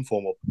our home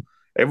form up,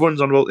 everyone's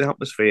on about the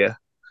atmosphere,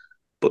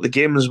 but the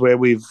games where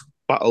we've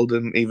battled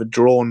and either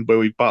drawn where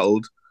we've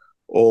battled,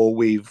 or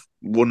we've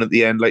won at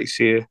the end, like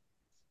say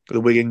the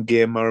Wigan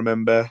game. I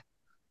remember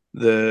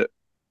the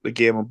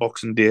game on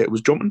Boxing Day. It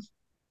was jumping,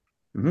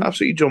 Mm-hmm.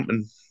 absolutely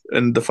jumping,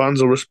 and the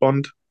fans will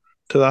respond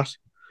to that.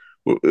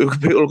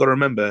 People got to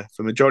remember,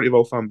 for the majority of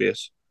our fan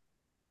base,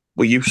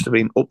 we used to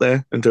be up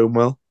there and doing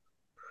well.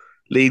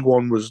 League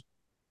One was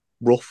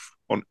rough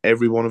on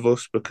every one of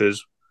us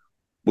because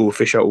we were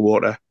fish out of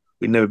water.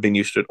 We'd never been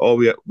used to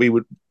it. We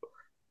would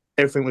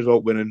everything was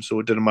about winning, so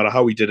it didn't matter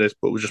how we did it,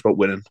 but it was just about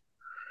winning.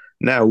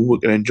 Now we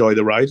can enjoy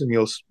the ride, and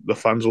the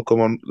fans will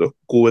come on,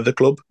 go with the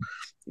club.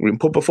 We can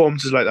put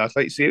performances like that.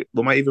 Like you see,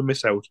 we might even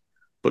miss out,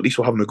 but at least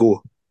we're having a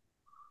go.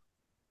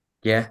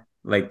 Yeah,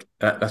 like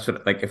that's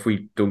what like if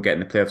we don't get in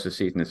the playoffs this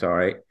season, it's all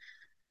right.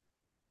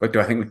 But do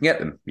I think we can get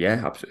them?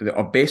 Yeah, absolutely.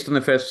 Or based on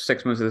the first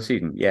 6 months of the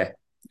season, yeah.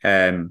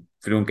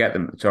 If we don't get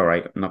them, it's all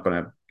right. I'm not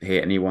going to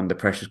hate anyone. The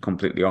pressure's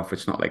completely off.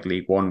 It's not like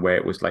League One where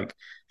it was like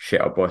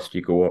shit or bust.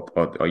 You go up,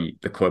 or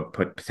the club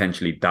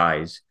potentially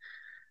dies,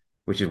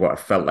 which is what I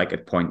felt like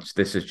at points.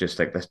 This is just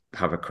like let's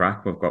have a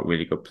crack. We've got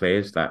really good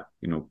players that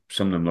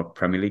some of them look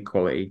Premier League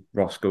quality.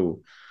 Roscoe,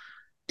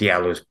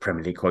 Diallo's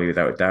Premier League quality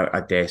without a doubt. I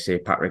dare say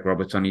Patrick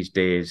Roberts on his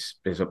days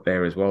is up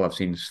there as well. I've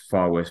seen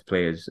far worse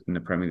players in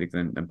the Premier League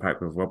than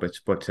Patrick Roberts.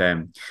 But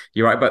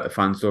you're right about the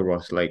fans though,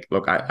 Ross. Like,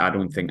 look, I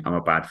don't think I'm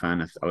a bad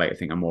fan. I like to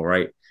think I'm all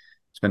right.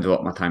 Spend a lot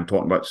of my time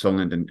talking about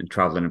Sunderland and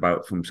traveling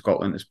about from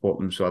Scotland to support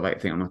them. So I like to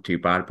think I'm not too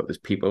bad. But there's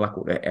people that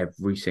go there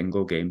every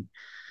single game.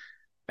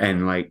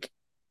 And like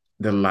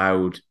they're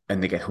loud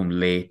and they get home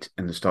late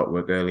and they start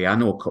work early. I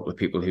know a couple of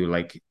people who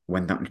like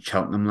went down to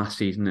Cheltenham last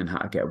season and had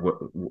to get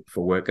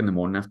for work in the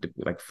morning after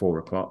like 4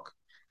 o'clock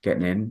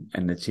getting in,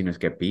 and they'd seen us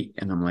get beat.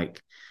 And I'm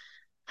like,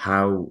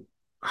 how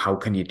how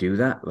can you do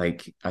that?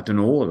 Like, I don't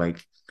know,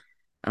 like,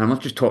 and I'm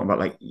not just talking about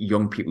like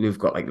young people who've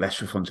got like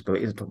less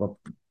responsibilities. I'm talking about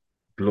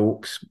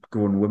blokes,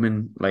 grown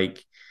women,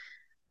 like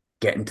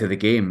getting to the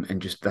game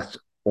and just that's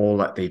all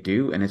that they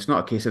do. And it's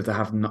not a case of they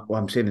have not.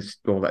 Well, I'm saying it's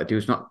all that they do.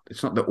 It's not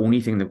the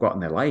only thing they've got in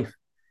their life.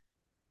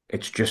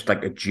 It's just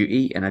like a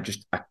duty, and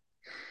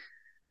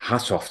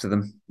hats off to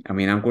them. I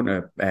mean, I'm going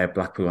to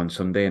Blackpool on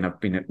Sunday, and I've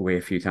been away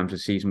a few times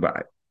this season,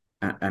 but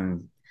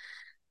and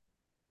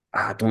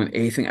I don't.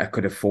 I think I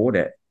could afford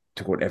it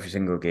to go to every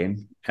single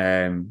game.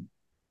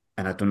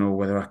 And I don't know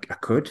whether I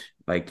could,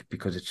 like,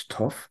 because it's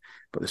tough.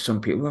 But there's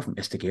some people who haven't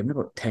missed a game in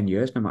about 10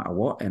 years, no matter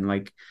what. And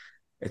like,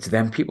 it's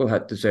them people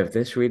that deserve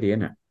this, really,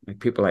 isn't it? Like,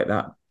 people like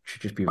that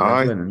should just be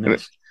Aye. reveling in And,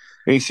 this.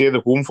 and you say the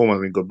home form has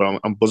been good, but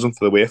I'm buzzing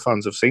for the away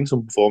fans. I've seen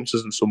some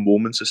performances and some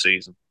moments this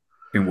season.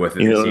 Been worth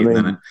it You this know what I season,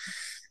 isn't it? mean?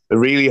 They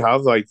really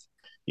have. Like,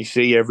 you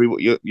see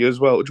you as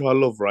well, which I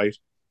love, right?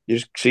 You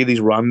just see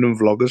these random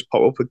vloggers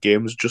pop up at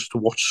games just to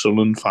watch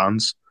Sunderland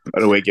fans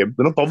at a away game.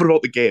 They're not bothered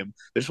about the game.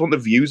 They just want the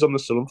views on the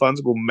Sunderland fans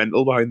to go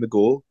mental behind the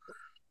goal.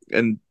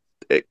 And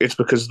it's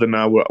because they're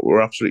now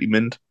we're absolutely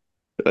mint.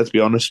 Let's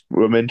be honest,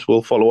 we're mint.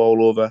 We'll follow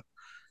all over.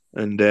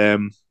 And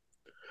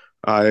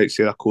I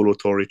say that Colo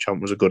Tory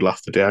chant was a good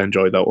laugh today. I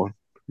enjoyed that one.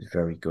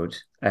 Very good.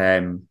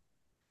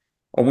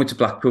 Onward to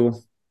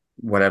Blackpool,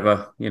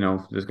 whatever,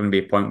 there's going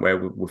to be a point where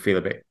we feel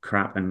a bit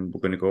crap and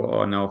we're going to go,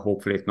 oh no,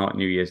 hopefully it's not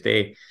New Year's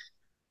Day.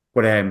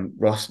 But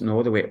Ross,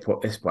 no other way to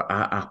put this, but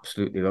I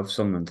absolutely love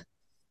Sunderland.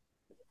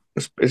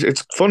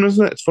 It's fun,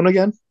 isn't it? It's fun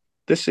again.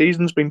 This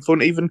season's been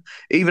fun. Even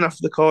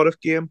after the Cardiff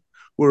game,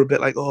 we're a bit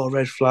like, oh,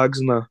 red flags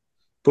and that.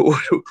 But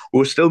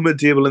we're still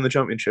mid-table in the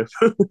championship.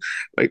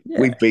 Like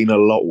Yeah. we've been a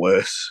lot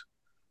worse,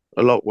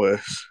 a lot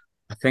worse.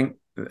 I think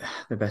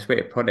the best way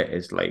to put it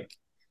is like,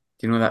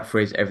 do you know that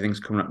phrase, everything's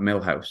coming up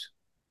Millhouse?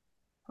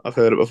 I've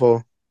heard it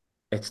before.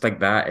 It's like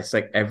that. It's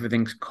like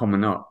everything's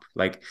coming up.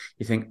 Like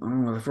you think,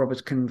 oh, well, if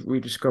Roberts can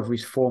rediscover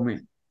his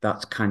form,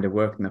 that's kind of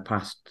worked in the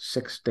past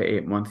 6 to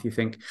 8 months. You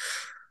think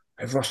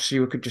if Ross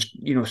Stewart could just,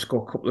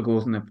 score a couple of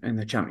goals in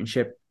the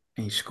championship,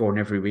 and he's scoring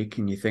every week,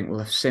 and you think, well,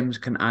 if Sims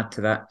can add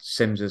to that,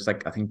 Sims is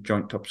like I think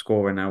joint top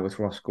scorer now with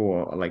Roscoe,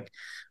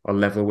 or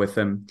level with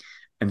him,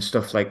 and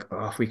stuff like,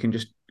 oh, if we can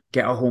just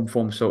get our home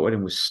form sorted,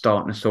 and we're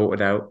starting to sort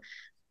it out.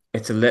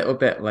 It's a little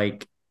bit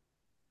like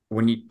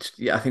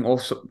I think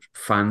also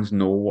fans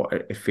know what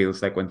it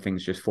feels like when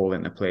things just fall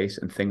into place,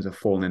 and things are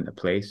falling into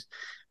place.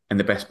 And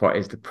the best part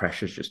is the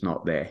pressure's just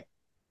not there.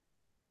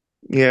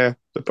 Yeah,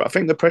 I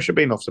think the pressure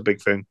being off's a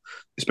big thing,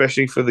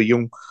 especially for the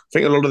young. I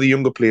think a lot of the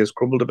younger players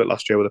crumbled a bit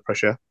last year with the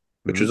pressure,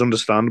 which is Mm-hmm.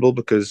 understandable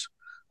because,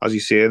 as you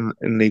say,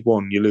 in League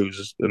One, you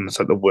lose, and it's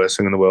like the worst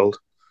thing in the world.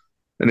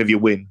 And if you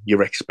win,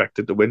 you're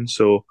expected to win.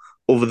 So,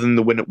 other than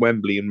the win at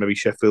Wembley and maybe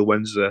Sheffield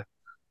Wednesday,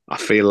 I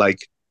feel like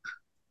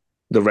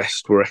the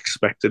rest were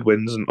expected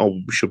wins, and oh,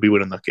 we should be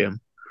winning that game.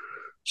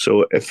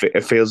 So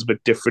it feels a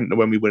bit different than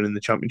when we win in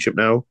the Championship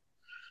now.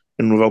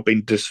 And without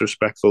being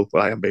disrespectful,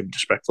 well, I am being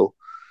disrespectful.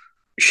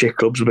 Shit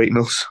clubs are beating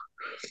us,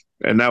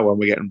 and now when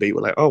we're getting beat,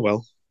 we're like, oh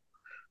well,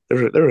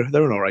 they're an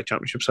all right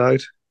Championship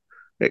side.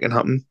 It can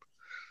happen,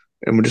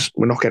 and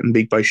we're not getting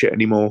beat by shit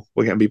anymore.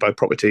 We're getting beat by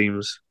proper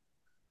teams,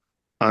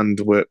 and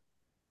we're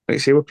like I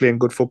say we're playing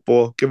good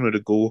football, giving it a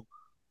go.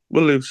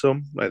 We'll lose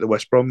some, like the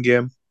West Brom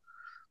game,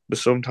 but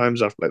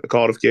sometimes after like the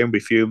Cardiff game,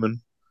 we're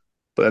fuming.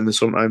 But then there's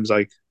sometimes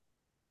like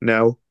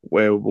now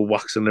where we're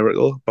waxing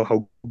lyrical about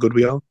how good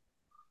we are,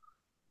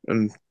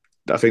 and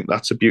I think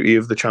that's the beauty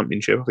of the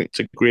Championship. I think it's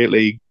a great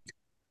league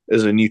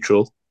as a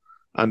neutral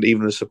and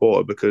even a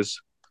supporter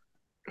because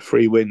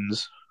 3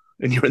 wins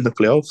and you're in the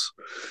playoffs.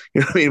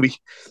 You know what I mean?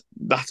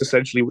 That's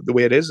essentially the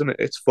way it is, and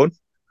it's fun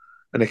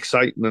and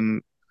exciting,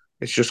 and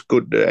it's just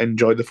good to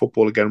enjoy the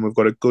football again. We've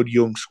got a good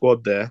young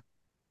squad there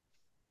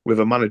with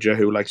a manager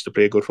who likes to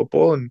play good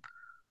football. And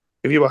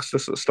if you asked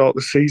us at the start of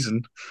the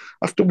season,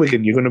 after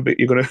Wigan, you're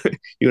gonna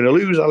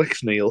lose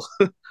Alex Neil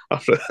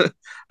after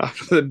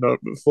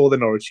before the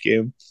Norwich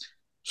game.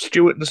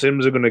 Stewart and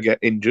Sims are going to get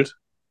injured.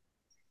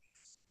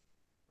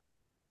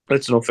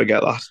 Let's not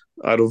forget that.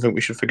 I don't think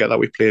we should forget that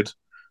we played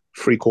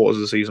 3 quarters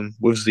of the season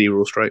with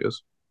 0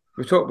 strikers.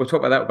 We'll talk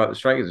about that about the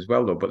strikers as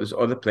well, though. But there's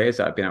other players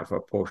that have been out for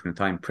a portion of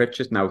time.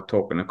 Pritchard's now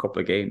talking a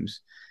couple of games.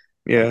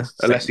 Yeah,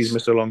 unless Second, he's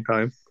missed a long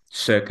time.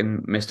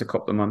 Sirkin missed a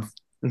couple of months.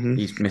 Mm-hmm.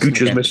 He's missing Gooch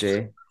has again missed.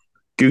 today.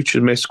 Gooch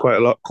has missed quite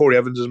a lot. Corey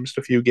Evans has missed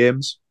a few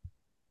games.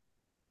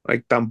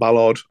 Like Dan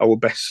Ballard, our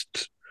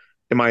best,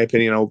 in my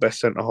opinion, our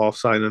best centre half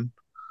signing,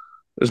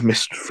 has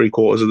missed 3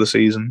 quarters of the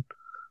season.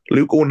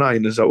 Luke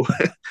O'Nien has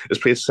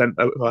played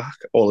centre back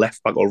or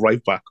left back or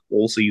right back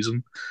all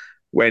season.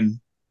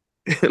 When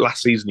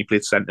last season he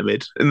played centre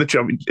mid in the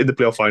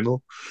playoff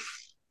final.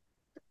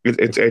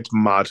 It's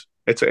mad.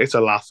 It's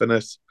a laugh in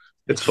it.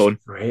 It's fun.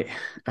 Great.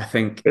 I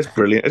think It's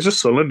brilliant. It's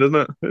just Sunderland, isn't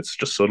it? It's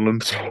just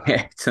Sunderland.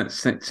 yeah,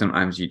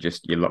 sometimes you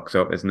locked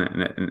up, isn't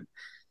it?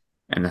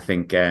 And I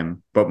think,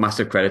 but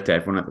massive credit to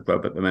everyone at the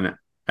club at the minute.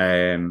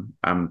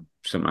 I'm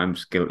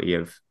sometimes guilty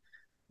of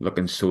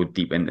looking so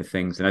deep into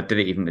things, and I did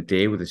it even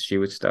today with the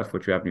Stewart stuff,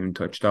 which we haven't even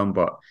touched on.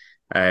 But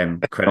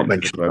Not credit to the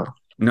mentioned club. that.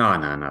 No,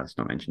 let's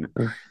not mention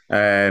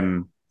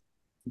it.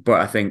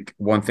 But I think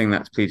one thing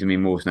that's pleasing me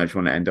most, and I just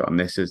want to end it on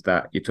this, is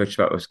that you touched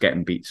about us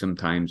getting beat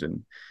sometimes,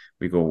 and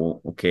we go,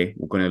 well, okay,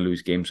 we're going to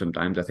lose games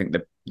sometimes. I think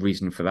the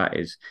reason for that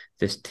is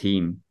this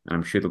team, and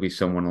I'm sure there'll be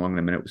someone along in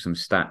a minute with some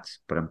stats,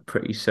 but I'm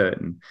pretty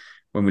certain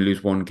when we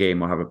lose one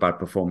game or have a bad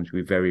performance,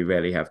 we very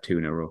rarely have two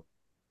in a row.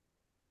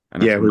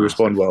 And that's Yeah, we massive.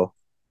 respond well.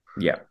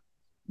 Yeah.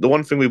 The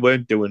one thing we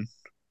weren't doing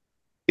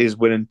is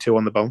winning 2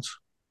 on the bounce.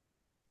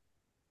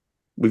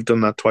 We've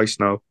done that twice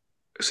now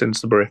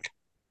since the break.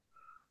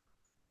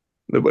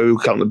 We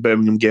count the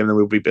Birmingham game, then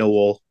we beat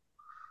Millwall,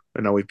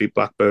 and now we beat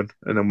Blackburn,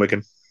 and then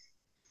Wigan.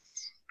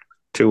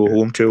 2 at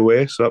home, 2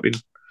 away. So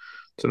it's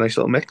a nice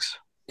little mix.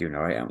 Doing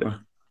all right, aren't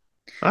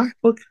we?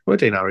 Look, we're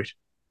doing all right.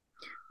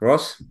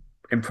 Ross,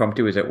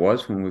 impromptu as it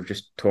was when we've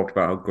just talked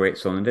about how great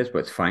Sunderland is, but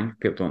it's fine. If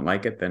people don't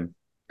like it, then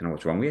I know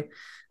what's wrong with you.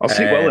 I'll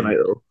sleep well tonight,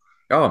 though.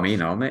 Oh, me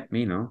no, mate,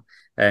 me no.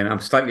 I'm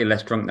slightly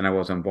less drunk than I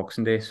was on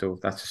Boxing Day, so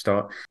that's a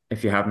start.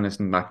 If you haven't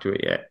listened back to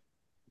it yet,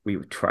 we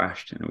were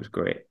trashed and it was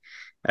great.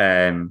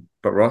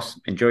 But Ross,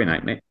 enjoy your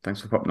night, mate.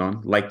 Thanks for popping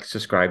on. Like,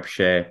 subscribe,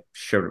 share,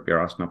 shut up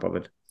your ass, not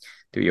bothered.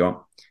 Do what you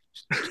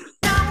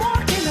want.